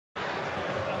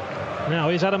Now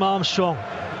here's Adam Armstrong.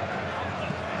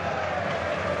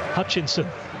 Hutchinson.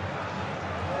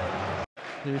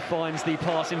 Who finds the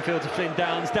pass infield to Flynn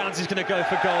Downs. Downs is going to go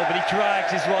for goal, but he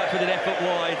drags his right-footed effort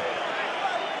wide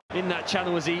in that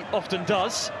channel, as he often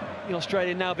does. The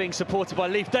Australian now being supported by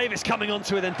Leif Davis coming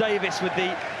onto it, and Davis with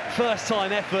the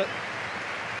first-time effort.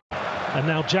 And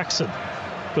now Jackson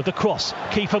with the cross.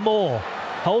 Kiefer Moore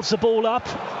holds the ball up.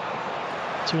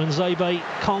 Tuanzebe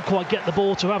can't quite get the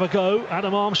ball to have a go.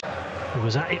 Adam Armstrong, who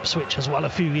was at Ipswich as well a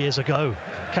few years ago.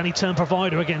 Can he turn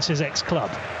provider against his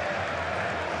ex-club?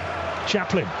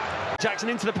 Chaplin. Jackson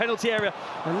into the penalty area,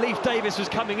 and Leif Davis was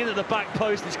coming in at the back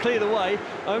post. It's cleared away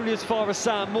only as far as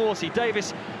Sam Morsey.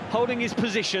 Davis holding his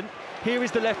position. Here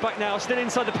is the left back now, still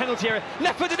inside the penalty area.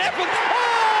 Left-footed effort.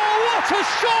 Oh, what a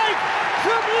strike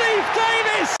from Leif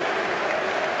Davis!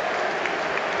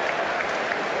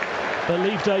 But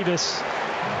Leif Davis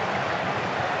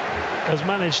has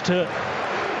managed to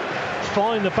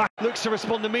find the back. Looks to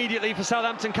respond immediately for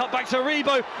Southampton. Cut back to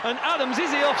Rebo, and Adams,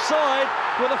 is he offside?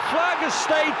 Well, the flag has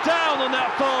stayed down on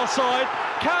that far side.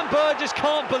 Cam Burgess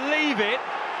can't believe it.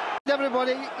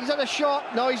 Everybody, he's on a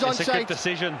shot. No, he's onside. It's a good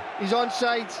decision. He's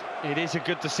onside. It is a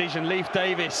good decision. Leif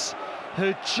Davis,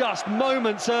 who just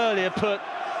moments earlier put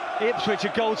Ipswich a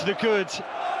goal to the good,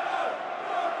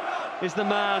 is the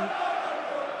man.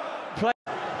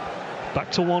 Back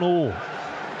to 1-1.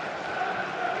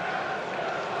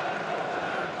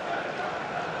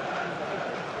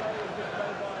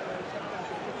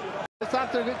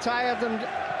 Southampton got tired, and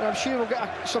I'm sure we'll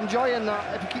get some joy in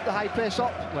that if we keep the high press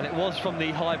up. Well, it was from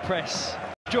the high press.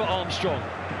 Stuart Armstrong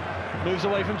moves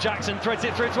away from Jackson, threads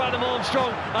it through to Adam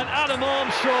Armstrong, and Adam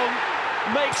Armstrong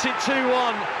makes it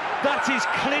 2-1. That is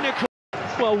clinical.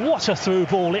 Well, what a through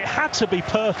ball. It had to be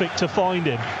perfect to find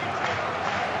him.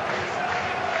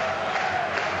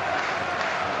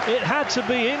 It had to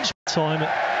be in time.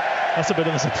 That's a bit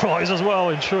of a surprise as well,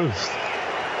 in truth.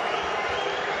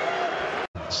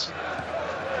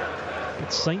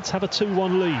 But Saints have a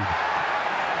 2-1 lead.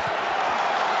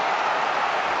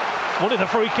 Wanted a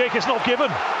free kick, it's not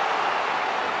given.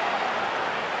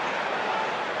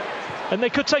 And they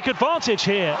could take advantage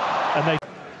here. And they.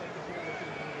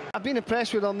 I've been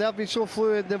impressed with them. They've been so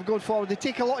fluid. They've gone forward. They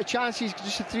take a lot of chances,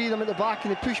 just the three of them at the back,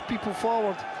 and they push people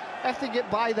forward. If they get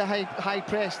by the high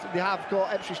press, they have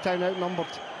got Ipswich Town outnumbered,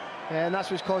 and that's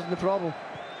what's causing the problem.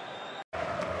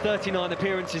 39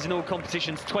 appearances in all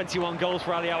competitions, 21 goals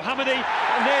for Ali Al-Hamadi,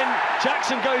 and then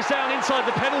Jackson goes down inside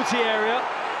the penalty area.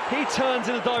 He turns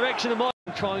in the direction of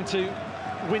Mike, trying to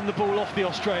win the ball off the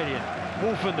Australian.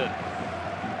 Wolfenden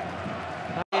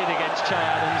against Che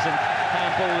Adams, and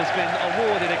handball has been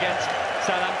awarded against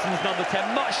Southampton's number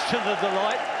 10, much to the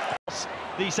delight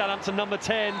the Southampton number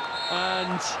 10,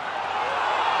 and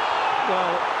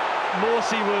well,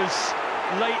 Morsey was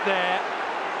late there.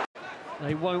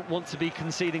 They won't want to be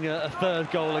conceding a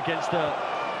third goal against the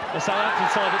Southampton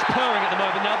side that's purring at the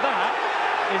moment. Now that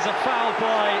is a foul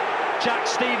by Jack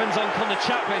Stevens on Connor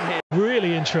Chaplin here.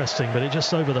 Really interesting, but it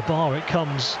just over the bar it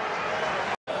comes.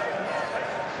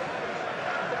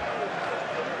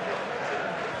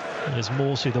 There's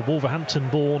Morsey, the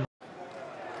Wolverhampton-born.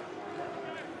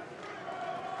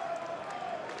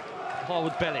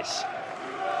 Harwood Bellis.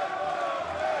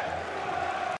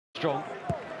 Strong.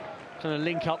 Trying to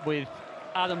link up with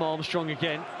Adam Armstrong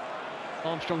again.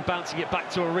 Armstrong bouncing it back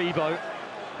to Aribo.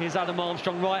 Here's Adam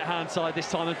Armstrong, right-hand side this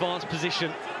time, advanced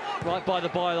position. Right by the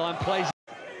byline, plays.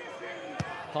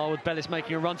 Harwood Bellis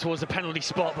making a run towards the penalty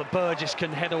spot, but Burgess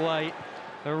can head away.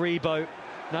 Aribo,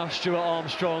 now Stuart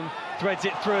Armstrong, threads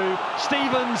it through.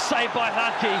 Stevens, saved by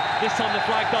Hladky. This time the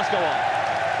flag does go on.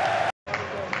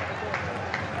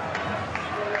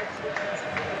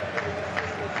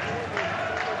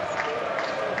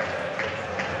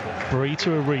 Bree to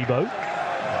Aribo.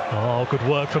 Oh, good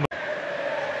work from.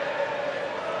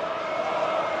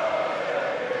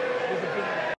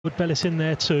 Good Bellis in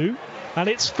there too, and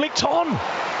it's flicked on,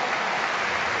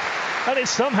 and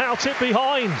it's somehow tipped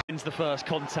behind. Wins the first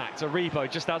contact. Aribo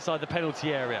just outside the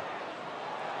penalty area.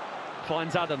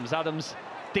 Finds Adams. Adams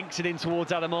dinks it in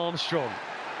towards Adam Armstrong.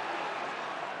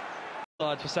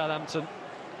 Side for Southampton.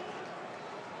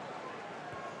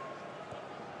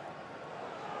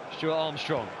 Stuart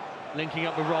Armstrong linking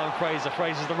up with Ryan Fraser.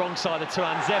 Fraser's the wrong side of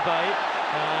Tuanzebe,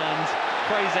 and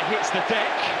Fraser hits the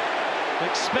deck,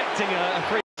 expecting a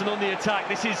free on the attack.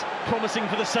 This is promising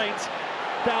for the Saints.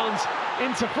 Downs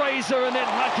into Fraser, and then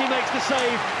Hladky makes the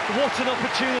save. What an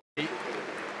opportunity.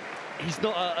 He's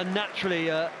not a naturally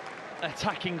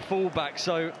attacking fullback,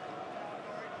 so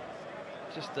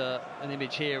just an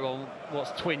image here on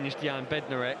what's twinged Jan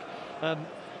Bednarek.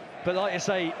 But like I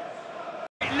say,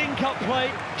 link link-up play,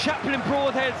 Chaplin,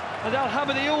 Broadhead and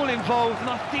Al-Hamadi all involved, and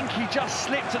I think he just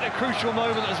slipped at a crucial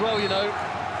moment as well, you know.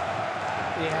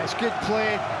 Yeah, it's good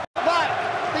play. That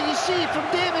you see from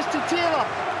Davis to Taylor,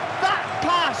 that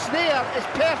pass there is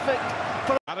perfect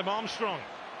for Adam Armstrong.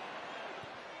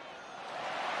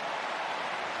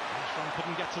 Armstrong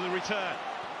couldn't get to the return.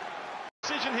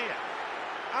 Decision here.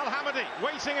 Al-Hamadi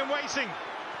waiting and waiting.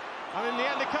 And in the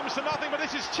end it comes to nothing, but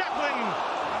this is Chaplin.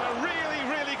 And a really,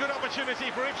 really good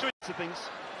opportunity for Ipswich. Things.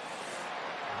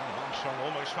 Armstrong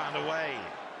almost found a way.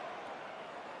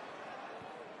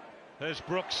 There's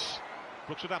Brooks.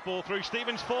 Brooks with that ball through.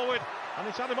 Stevens forward. And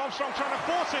it's Adam Armstrong trying to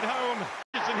force it home.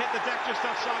 And hit the deck just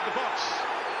outside the box.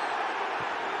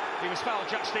 He was fouled.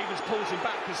 Jack Stevens pulls him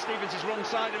back because Stevens is wrong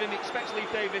side of him. He expects Lee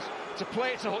Davis to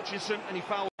play it to Hutchinson, and he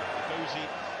fouled. Dozy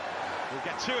will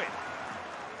get to it.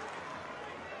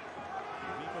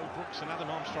 Brooks and Adam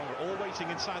Armstrong are all waiting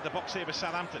inside the box here for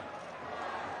Southampton.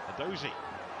 Dozy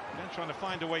then trying to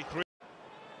find a way through.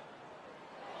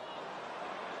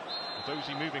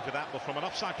 Dozy moving for that, but from an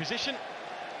offside position.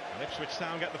 And Ipswich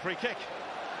Town get the free kick.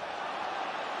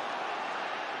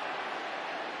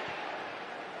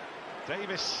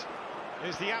 Davis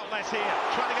is the outlet here,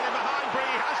 trying to get him behind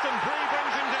Bree. Aston Bree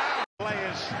brings him down.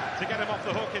 Players to get him off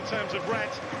the hook in terms of red.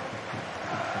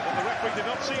 But the referee did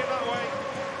not see it that way.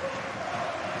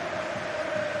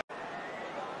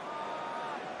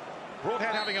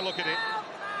 Broadhead having a look at it.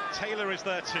 Taylor is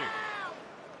there too.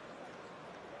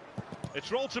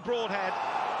 It's rolled to Broadhead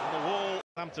on the wall.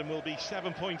 Southampton will be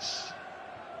 7 points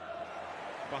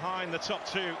behind the top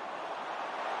two,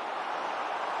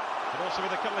 but also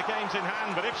with a couple of games in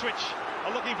hand. But Ipswich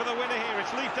are looking for the winner here.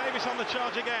 It's Leif Davis on the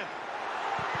charge again.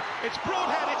 It's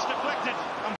Broadhead, it's deflected.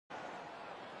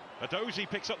 Dozy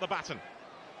picks up the baton.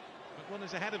 But one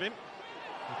is ahead of him,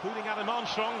 including Adam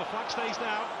Armstrong. The flag stays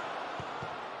down.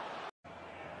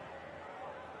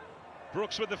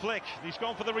 Brooks with the flick. He's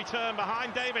gone for the return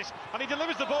behind Davis, and he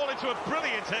delivers the ball into a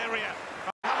brilliant area.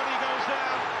 Hamadi goes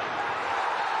down.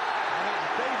 And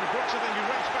it's David Brooks, I think, who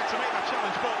raced back to make that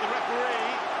challenge, but the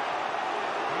referee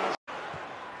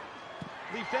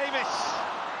Leif Davis,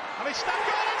 and it's that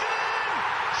goal in!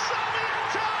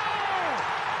 Sarmiento!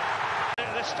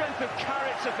 The strength of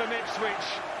character from Ipswich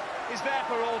is there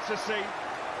for all to see.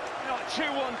 You know,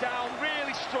 2-1 down,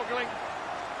 really struggling,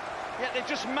 yet they've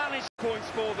just managed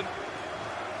points for them.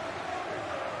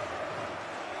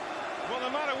 Well, no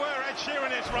matter where Ed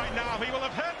Sheeran is right now, he will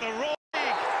have heard the roar.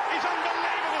 He's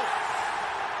unbelievable.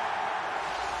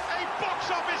 A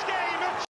box office game.